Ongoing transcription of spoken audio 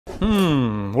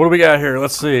What do we got here?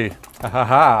 Let's see. Ha ha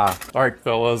ha. All right,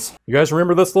 fellas. You guys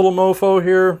remember this little mofo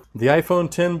here? The iPhone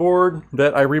 10 board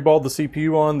that I reballed the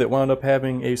CPU on that wound up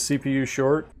having a CPU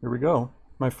short? Here we go.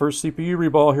 My first CPU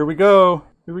reball. Here we go.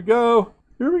 Here we go.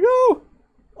 Here we go.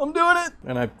 I'm doing it.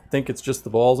 And I think it's just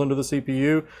the balls under the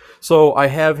CPU. So I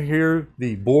have here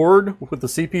the board with the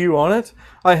CPU on it.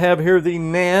 I have here the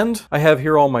NAND. I have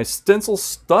here all my stencil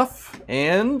stuff.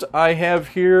 And I have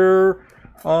here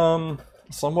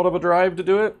somewhat of a drive to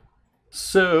do it.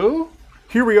 So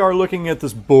here we are looking at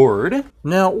this board.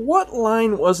 Now, what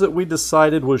line was it we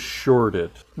decided was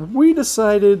shorted? We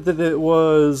decided that it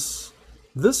was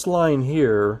this line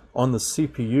here on the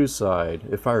CPU side,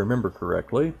 if I remember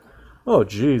correctly. Oh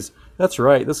geez, that's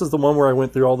right. This is the one where I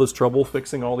went through all this trouble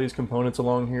fixing all these components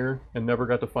along here and never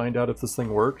got to find out if this thing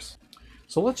works.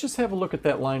 So let's just have a look at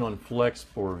that line on Flex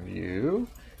for View.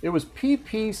 It was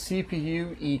PP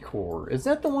CPU E-Core. Is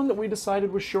that the one that we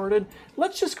decided was shorted?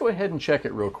 Let's just go ahead and check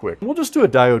it real quick. We'll just do a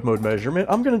diode mode measurement.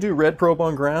 I'm going to do red probe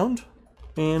on ground,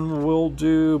 and we'll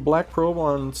do black probe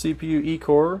on CPU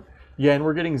E-Core. Yeah, and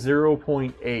we're getting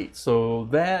 0.8. So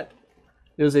that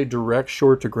is a direct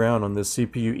short to ground on this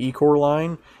CPU E-Core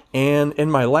line. And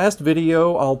in my last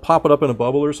video, I'll pop it up in a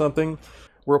bubble or something.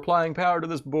 We're applying power to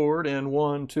this board, and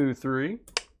 1, 2, 3,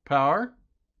 power.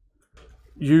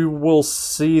 You will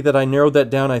see that I narrowed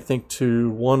that down, I think, to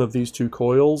one of these two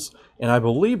coils, and I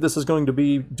believe this is going to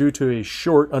be due to a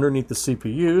short underneath the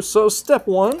CPU. So step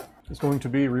one is going to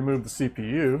be remove the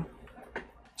CPU.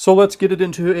 So let's get it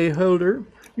into a holder.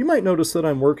 You might notice that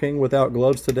I'm working without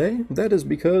gloves today. That is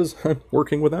because I'm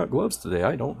working without gloves today.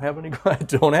 I don't have any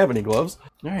gloves.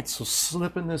 All right, so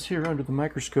slipping this here under the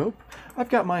microscope. I've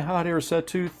got my hot air set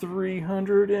to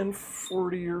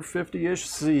 340 or 50-ish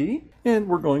C, and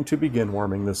we're going to begin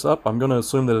warming this up. I'm going to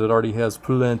assume that it already has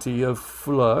plenty of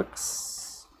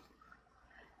flux.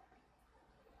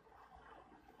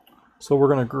 So we're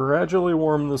going to gradually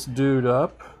warm this dude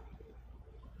up.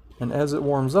 And as it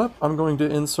warms up, I'm going to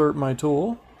insert my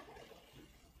tool.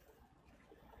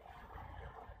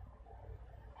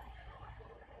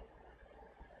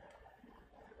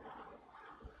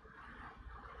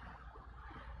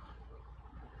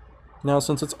 Now,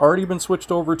 since it's already been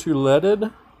switched over to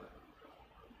leaded,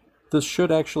 this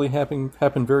should actually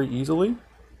happen very easily.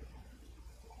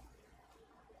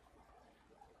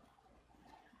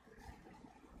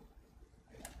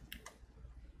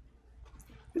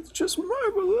 It's just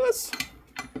marvelous.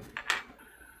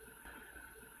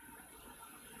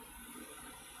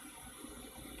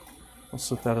 I'll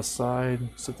set that aside,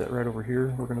 set that right over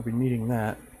here. We're going to be needing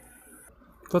that.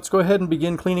 Let's go ahead and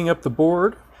begin cleaning up the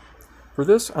board. For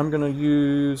this, I'm going to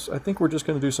use, I think we're just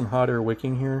going to do some hot air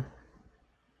wicking here.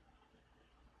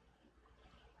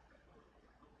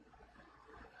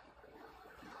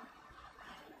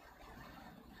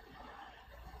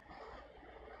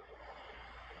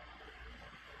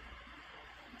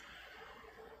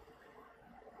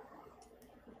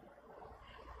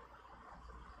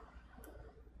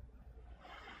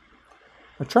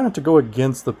 I try not to go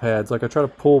against the pads, like I try to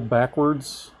pull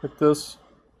backwards like this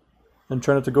and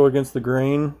try not to go against the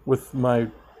grain with my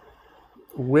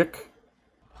wick.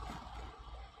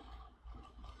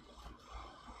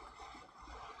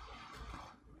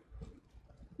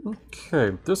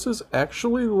 Okay, this is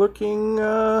actually looking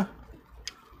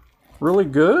really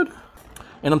good.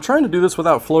 And I'm trying to do this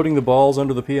without floating the balls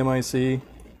under the PMIC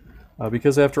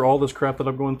because after all this crap that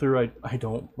I'm going through, I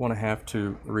don't want to have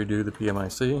to redo the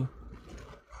PMIC.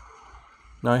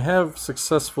 Now, I have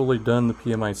successfully done the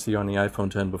PMIC on the iPhone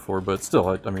 10 before, but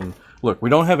still, I mean, look, we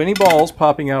don't have any balls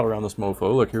popping out around this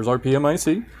mofo. Look, here's our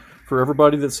PMIC. For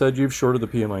everybody that said you've shorted the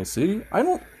PMIC,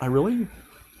 I'm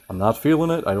not feeling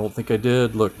it. I don't think I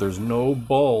did. Look, there's no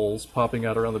balls popping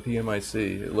out around the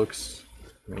PMIC. It looks,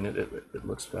 I mean, it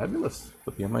looks fabulous.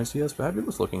 The PMIC has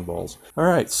fabulous looking balls. All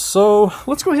right, so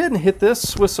let's go ahead and hit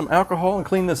this with some alcohol and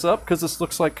clean this up, because this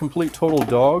looks like complete total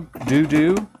dog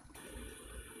doo-doo.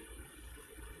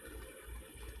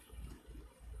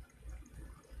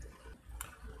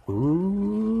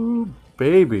 Ooh,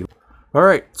 baby. All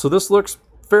right, so this looks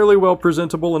fairly well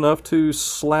presentable enough to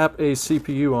slap a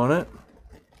CPU on it.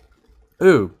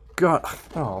 Ooh, God.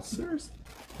 Oh, seriously?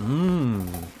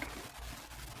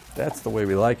 That's the way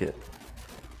we like it.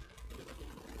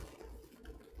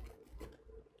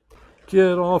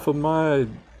 Get off of my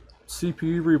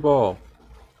CPU reball,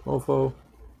 mofo.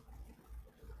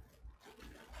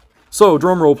 So,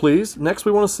 drum roll please. Next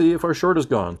we want to see if our short is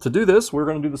gone. To do this, we're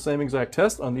going to do the same exact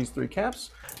test on these three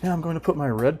caps. Now I'm going to put my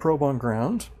red probe on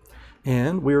ground,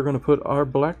 and we are going to put our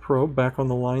black probe back on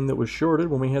the line that was shorted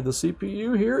when we had the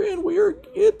CPU here, and we are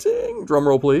getting, drum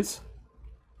roll please,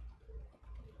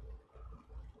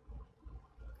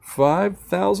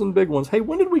 5,000 big ones. Hey,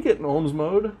 when did we get in ohms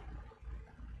mode?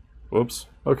 Whoops.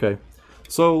 Okay.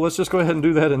 So let's just go ahead and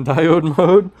do that in diode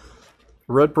mode.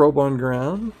 Red probe on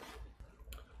ground.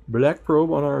 Black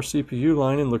probe on our CPU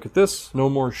line, and look at this, no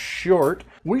more short.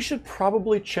 We should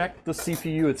probably check the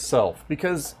CPU itself,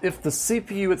 because if the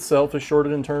CPU itself is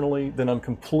shorted internally, then I'm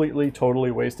completely, totally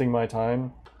wasting my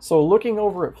time. So looking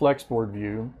over at Flexboard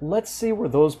view, let's see where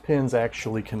those pins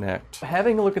actually connect.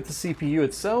 Having a look at the CPU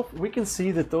itself, we can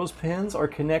see that those pins are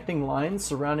connecting lines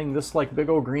surrounding this like big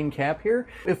old green cap here.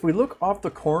 If we look off the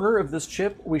corner of this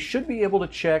chip, we should be able to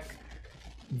check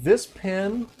this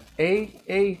pin,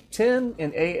 AA10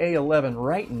 and AA11,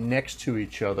 right next to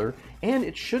each other, and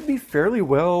it should be fairly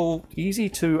well easy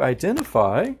to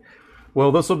identify.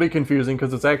 Well, this will be confusing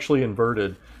because it's actually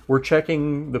inverted. We're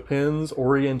checking the pins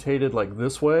orientated like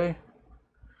this way,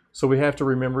 so we have to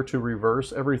remember to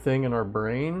reverse everything in our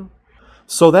brain.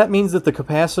 So that means that the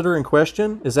capacitor in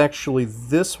question is actually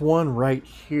this one right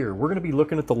here. We're going to be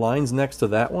looking at the lines next to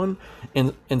that one,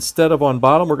 and instead of on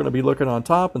bottom, we're going to be looking on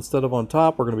top. Instead of on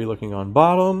top, we're going to be looking on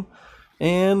bottom.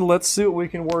 And let's see what we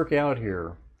can work out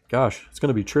here. Gosh, it's going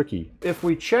to be tricky. If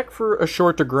we check for a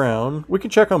short to ground, we can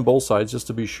check on both sides just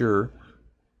to be sure.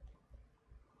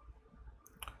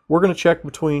 We're going to check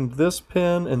between this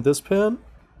pin and this pin.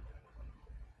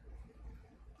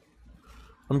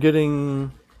 I'm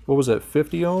getting, what was that,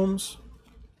 50 ohms?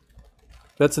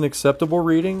 That's an acceptable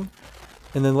reading.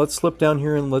 And then let's slip down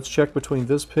here and let's check between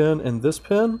this pin and this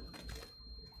pin.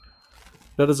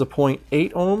 That is a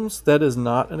 0.8 ohms. That is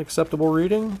not an acceptable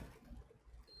reading.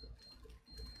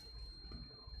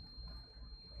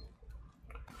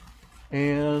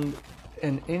 And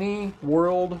in any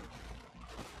world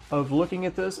of looking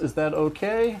at this, is that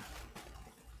okay?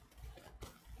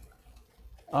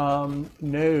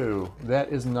 No,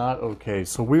 that is not okay.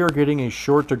 So we are getting a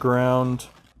short to ground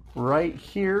right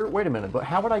here. Wait a minute, but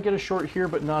how would I get a short here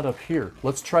but not up here?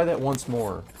 Let's try that once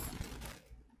more.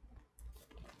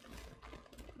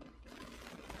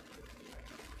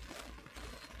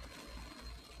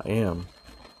 I am.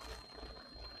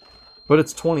 But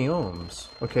it's 20 ohms.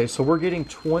 Okay, so we're getting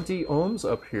 20 ohms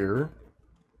up here.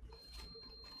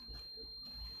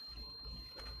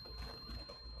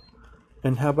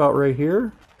 And how about right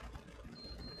here?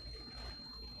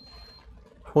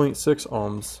 0.6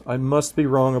 ohms. I must be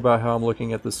wrong about how I'm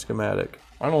looking at the schematic.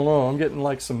 I don't know, I'm getting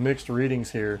like some mixed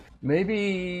readings here.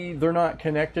 Maybe they're not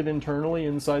connected internally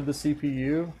inside the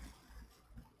CPU?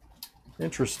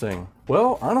 Interesting.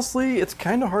 Well, honestly, it's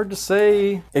kind of hard to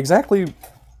say exactly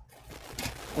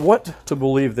what to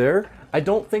believe there. I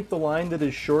don't think the line that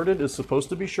is shorted is supposed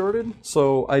to be shorted,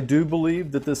 so I do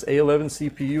believe that this A11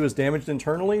 CPU is damaged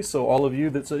internally, so all of you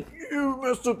that said, you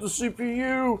messed up the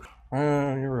CPU,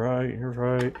 you're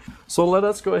right. So let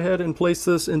us go ahead and place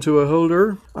this into a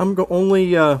holder. I'm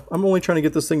only trying to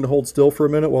get this thing to hold still for a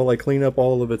minute while I clean up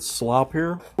all of its slop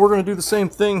here. We're going to do the same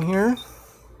thing here.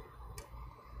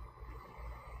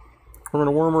 We're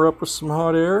going to warm her up with some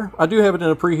hot air. I do have it in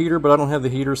a preheater, but I don't have the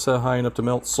heater set high enough to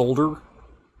melt solder.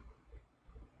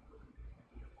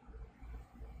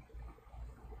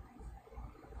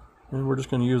 And we're just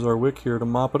going to use our wick here to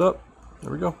mop it up.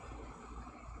 There we go.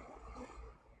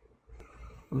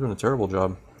 I'm doing a terrible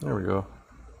job. There we go.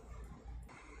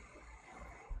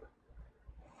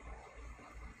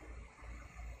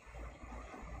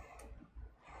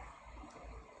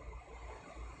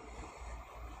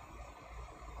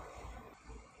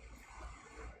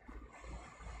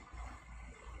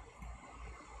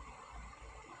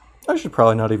 I should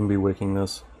probably not even be wicking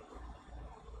this.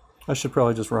 I should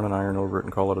probably just run an iron over it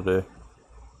and call it a day.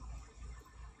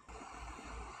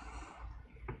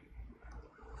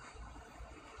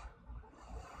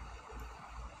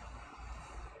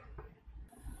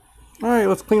 Alright,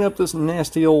 let's clean up this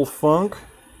nasty old funk.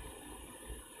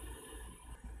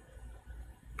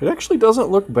 It actually doesn't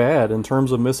look bad in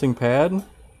terms of missing pad.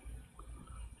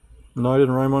 No, I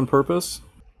didn't rhyme on purpose.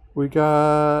 We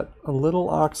got a little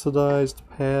oxidized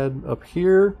pad up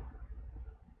here.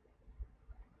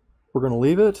 We're going to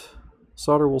leave it.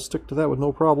 Solder will stick to that with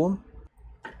no problem.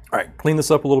 Alright, clean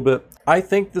this up a little bit. I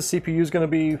think the CPU is going to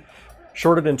be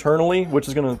shorted internally, which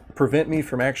is going to prevent me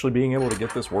from actually being able to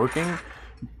get this working.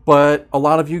 But a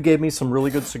lot of you gave me some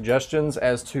really good suggestions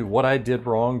as to what I did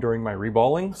wrong during my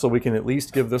reballing, so we can at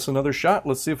least give this another shot.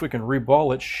 Let's see if we can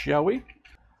reball it, shall we?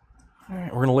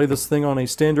 Alright, we're going to lay this thing on a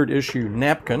standard issue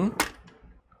napkin.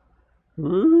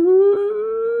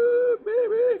 Ooh,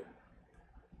 baby.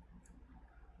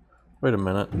 Wait a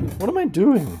minute. What am I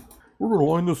doing? We're going to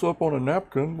line this up on a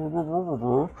napkin.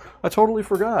 I totally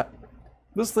forgot.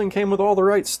 This thing came with all the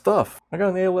right stuff. I got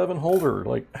an A11 holder.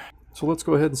 Like, So let's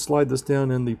go ahead and slide this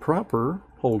down in the proper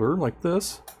holder like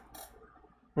this.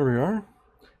 There we are.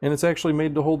 And it's actually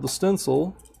made to hold the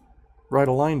stencil right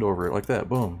aligned over it like that.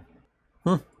 Boom.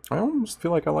 I almost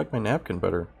feel like I like my napkin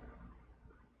better.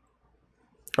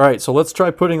 Alright, so let's try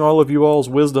putting all of you all's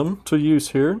wisdom to use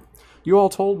here. You all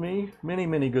told me many,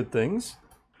 many good things.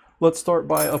 Let's start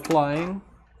by applying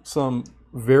some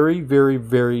very, very,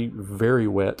 very, very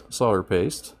wet solder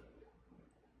paste.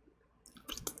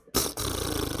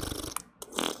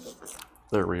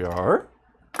 There we are.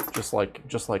 Just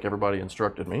like everybody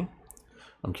instructed me.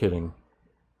 I'm kidding.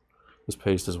 This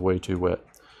paste is way too wet.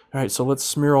 Alright, so let's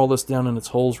smear all this down in its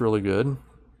holes really good.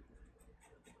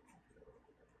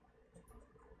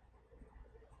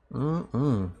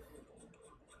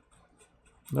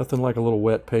 Nothing like a little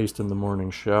wet paste in the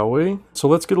morning, shall we? So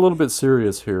let's get a little bit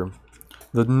serious here.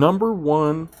 The number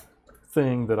one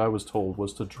thing that I was told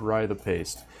was to dry the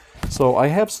paste. So I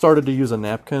have started to use a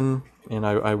napkin, and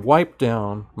I wipe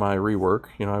down my rework.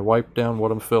 You know, I wipe down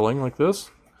what I'm filling like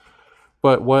this.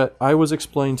 But what I was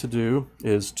explained to do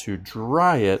is to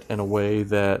dry it in a way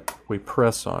that we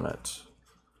press on it.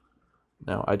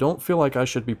 Now, I don't feel like I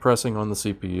should be pressing on the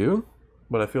CPU,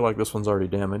 but I feel like this one's already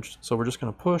damaged. So we're just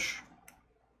going to push.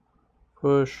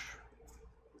 We're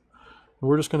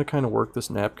just going to kind of work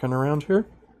this napkin around here.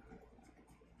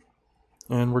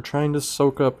 And we're trying to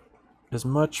soak up as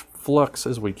much flux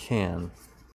as we can.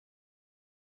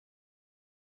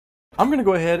 I'm going to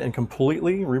go ahead and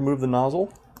completely remove the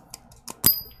nozzle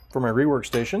for my rework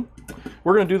station.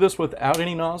 We're going to do this without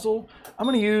any nozzle. I'm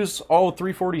going to use all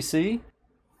 340C.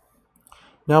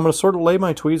 Now I'm going to sort of lay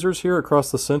my tweezers here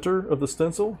across the center of the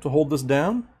stencil to hold this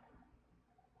down.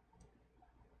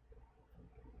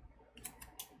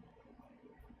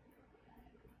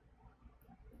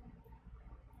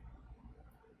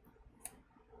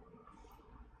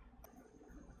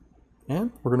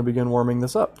 And we're going to begin warming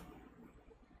this up.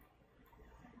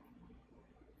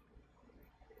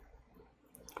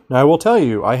 Now I will tell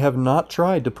you, I have not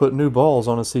tried to put new balls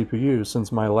on a CPU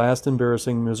since my last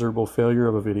embarrassing, miserable failure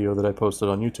of a video that I posted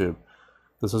on YouTube.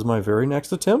 This is my very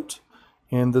next attempt,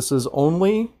 and this is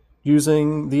only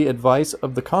using the advice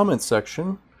of the comment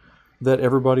section that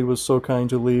everybody was so kind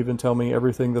to leave and tell me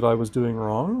everything that I was doing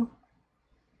wrong.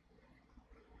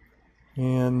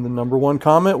 And the number one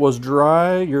comment was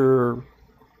dry your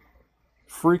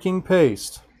freaking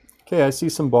paste. Okay, I see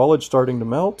some ballage starting to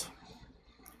melt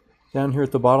down here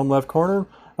at the bottom left corner.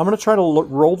 I'm going to try to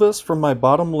roll this from my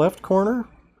bottom left corner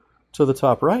to the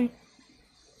top right.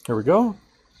 Here we go.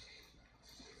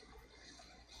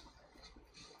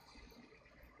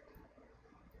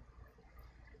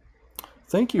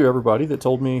 Thank you everybody that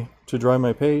told me to dry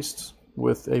my paste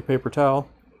with a paper towel.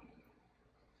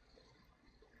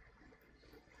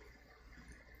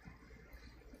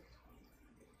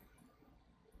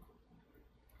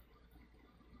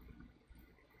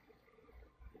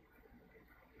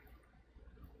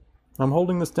 I'm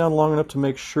holding this down long enough to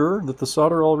make sure that the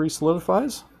solder all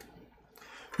re-solidifies.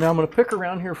 Now I'm going to pick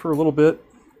around here for a little bit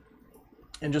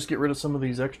and just get rid of some of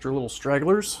these extra little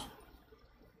stragglers.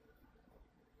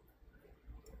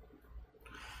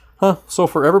 So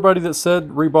for everybody that said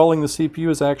reballing the CPU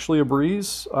is actually a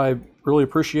breeze, I really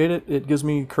appreciate it. It gives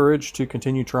me courage to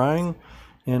continue trying.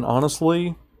 And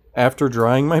honestly, after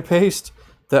drying my paste,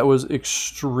 that was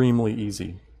extremely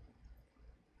easy.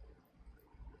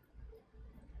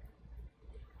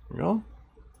 There we go.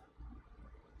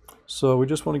 So we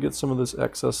just want to get some of this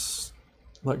excess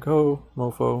let go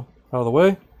mofo out of the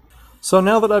way. So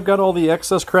now that I've got all the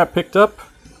excess crap picked up,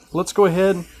 let's go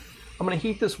ahead. I'm going to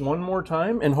heat this one more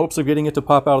time in hopes of getting it to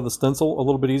pop out of the stencil a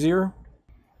little bit easier.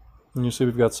 And you see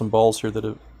we've got some balls here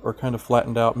that are kind of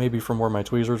flattened out, maybe from where my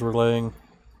tweezers were laying.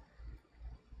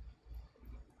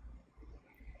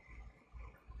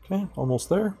 Okay, almost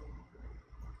there.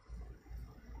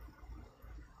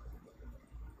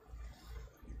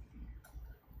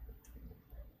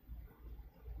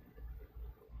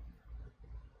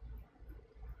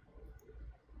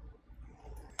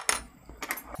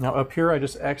 Now up here I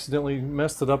just accidentally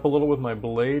messed it up a little with my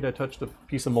blade. I touched a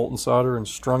piece of molten solder and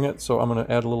strung it, so I'm going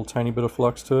to add a little tiny bit of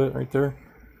flux to it right there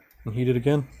and heat it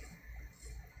again.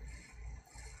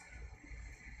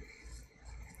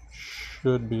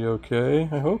 Should be okay,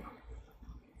 I hope.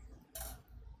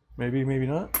 Maybe, maybe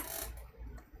not.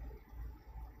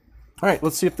 All right,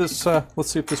 let's see if this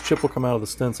chip will come out of the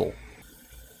stencil.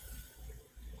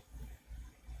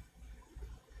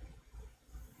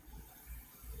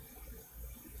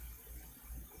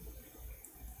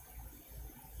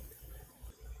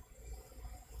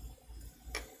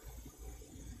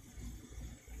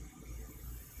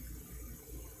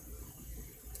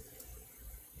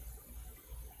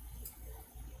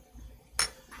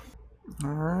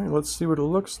 Alright, let's see what it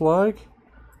looks like.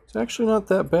 It's actually not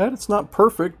that bad. It's not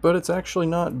perfect, but it's actually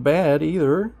not bad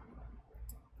either.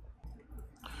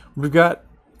 We've got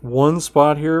one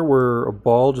spot here where a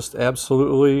ball just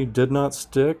absolutely did not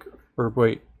stick. Or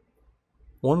wait,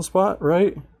 one spot,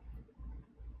 right?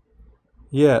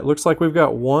 Yeah, it looks like we've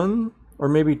got one or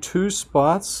maybe two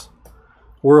spots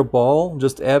where a ball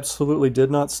just absolutely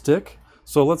did not stick.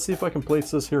 So let's see if I can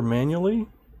place this here manually.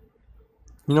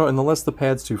 You know, and unless the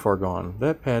pad's too far gone.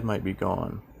 That pad might be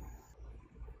gone.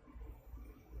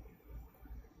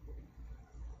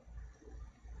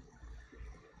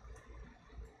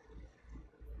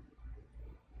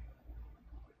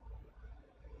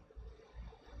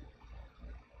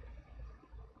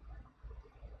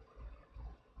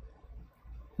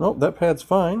 Nope, that pad's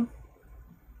fine.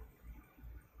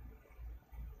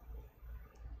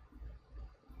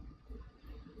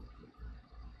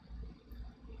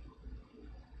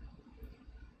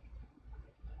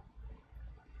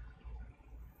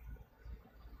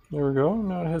 There we go.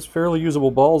 Now it has fairly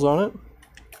usable balls on it.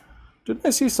 Didn't I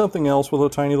see something else with a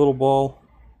tiny little ball?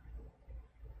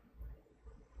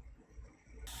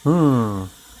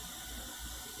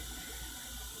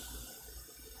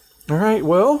 Alright,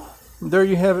 well, there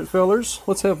you have it, fellers.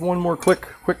 Let's have one more quick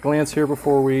glance here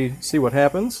before we see what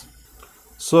happens.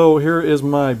 So here is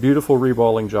my beautiful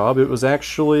reballing job. It was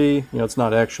actually, you know, it's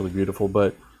not actually beautiful,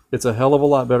 but it's a hell of a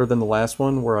lot better than the last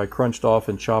one where I crunched off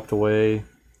and chopped away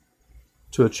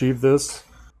to achieve this.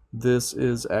 This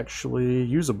is actually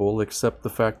usable, except the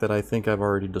fact that I think I've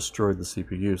already destroyed the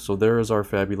CPU. So there is our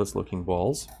fabulous looking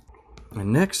balls.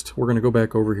 And next, we're going to go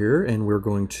back over here and we're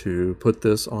going to put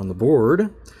this on the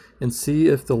board and see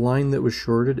if the line that was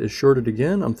shorted is shorted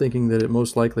again. I'm thinking that it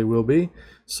most likely will be.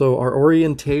 So our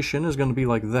orientation is going to be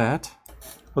like that.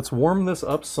 Let's warm this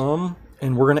up some,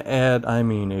 and we're going to add, I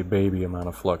mean, a baby amount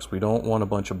of flux. We don't want a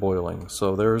bunch of boiling.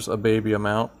 So there's a baby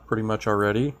amount pretty much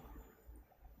already.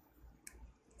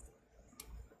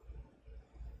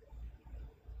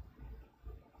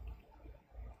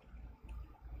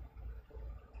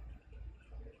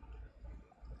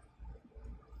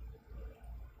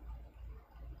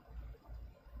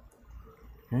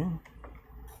 Okay.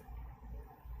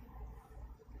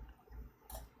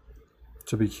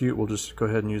 To be cute, we'll just go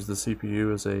ahead and use the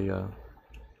CPU as a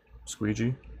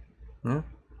squeegee. Yeah,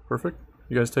 perfect.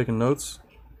 You guys taking notes?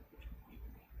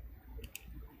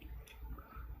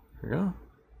 There you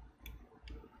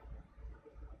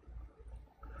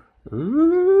go.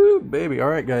 Ooh, baby.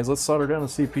 Alright guys, let's solder down the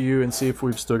CPU and see if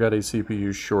we've still got a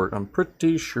CPU short. I'm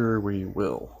pretty sure we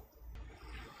will.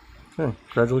 Okay,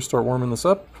 gradually start warming this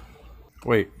up.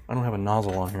 Wait, I don't have a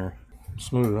nozzle on here.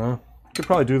 Smooth, huh? Could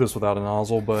probably do this without a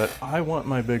nozzle, but I want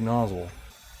my big nozzle.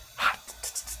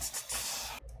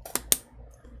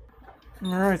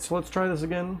 Alright, so let's try this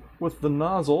again with the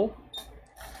nozzle.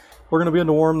 We're going to begin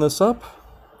to warm this up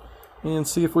and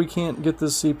see if we can't get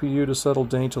this CPU to settle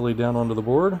daintily down onto the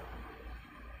board.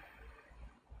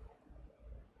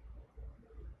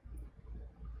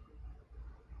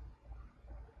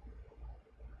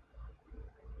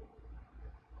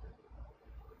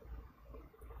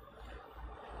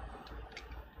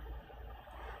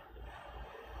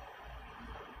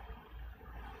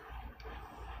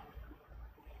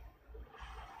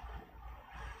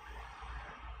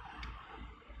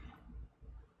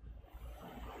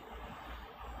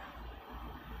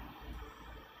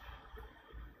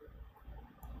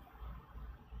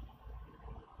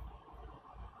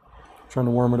 Trying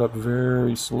to warm it up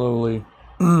very slowly.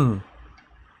 Little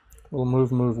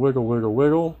move, move, wiggle, wiggle,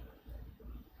 wiggle.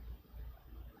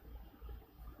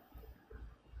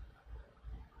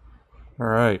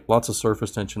 Alright, lots of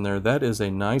surface tension there. That is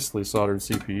a nicely soldered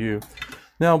CPU.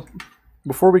 Now,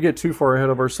 before we get too far ahead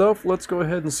of ourselves, let's go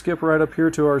ahead and skip right up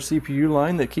here to our CPU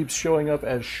line that keeps showing up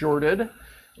as shorted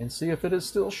and see if it is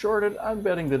still shorted. I'm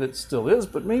betting that it still is,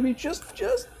 but maybe just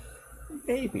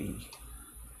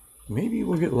maybe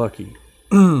we'll get lucky.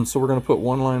 So we're going to put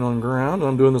one line on ground.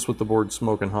 I'm doing this with the board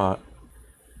smoking hot.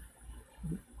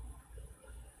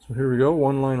 So here we go,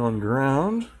 one line on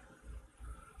ground.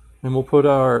 And we'll put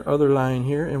our other line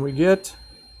here, and we get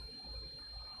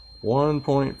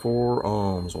 1.4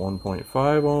 ohms, 1.5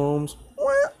 ohms.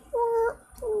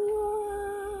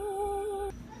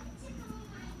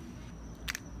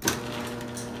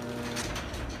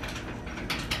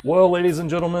 Well, ladies and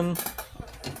gentlemen,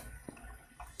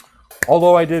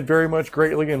 although I did very much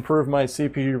greatly improve my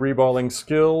CPU reballing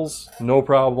skills, no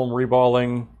problem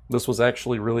reballing. This was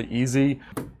actually really easy.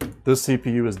 This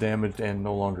CPU is damaged and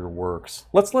no longer works.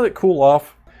 Let's let it cool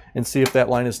off and see if that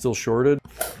line is still shorted.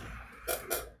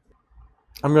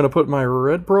 I'm going to put my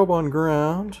red probe on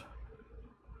ground.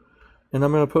 And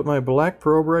I'm going to put my black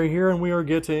probe right here, and we are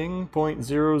getting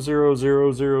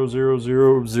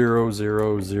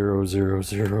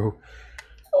 0.00000000000.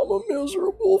 I'm a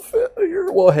miserable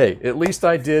failure. Well, hey, at least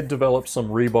I did develop some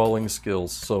reballing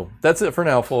skills. So that's it for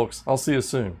now, folks. I'll see you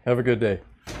soon. Have a good day.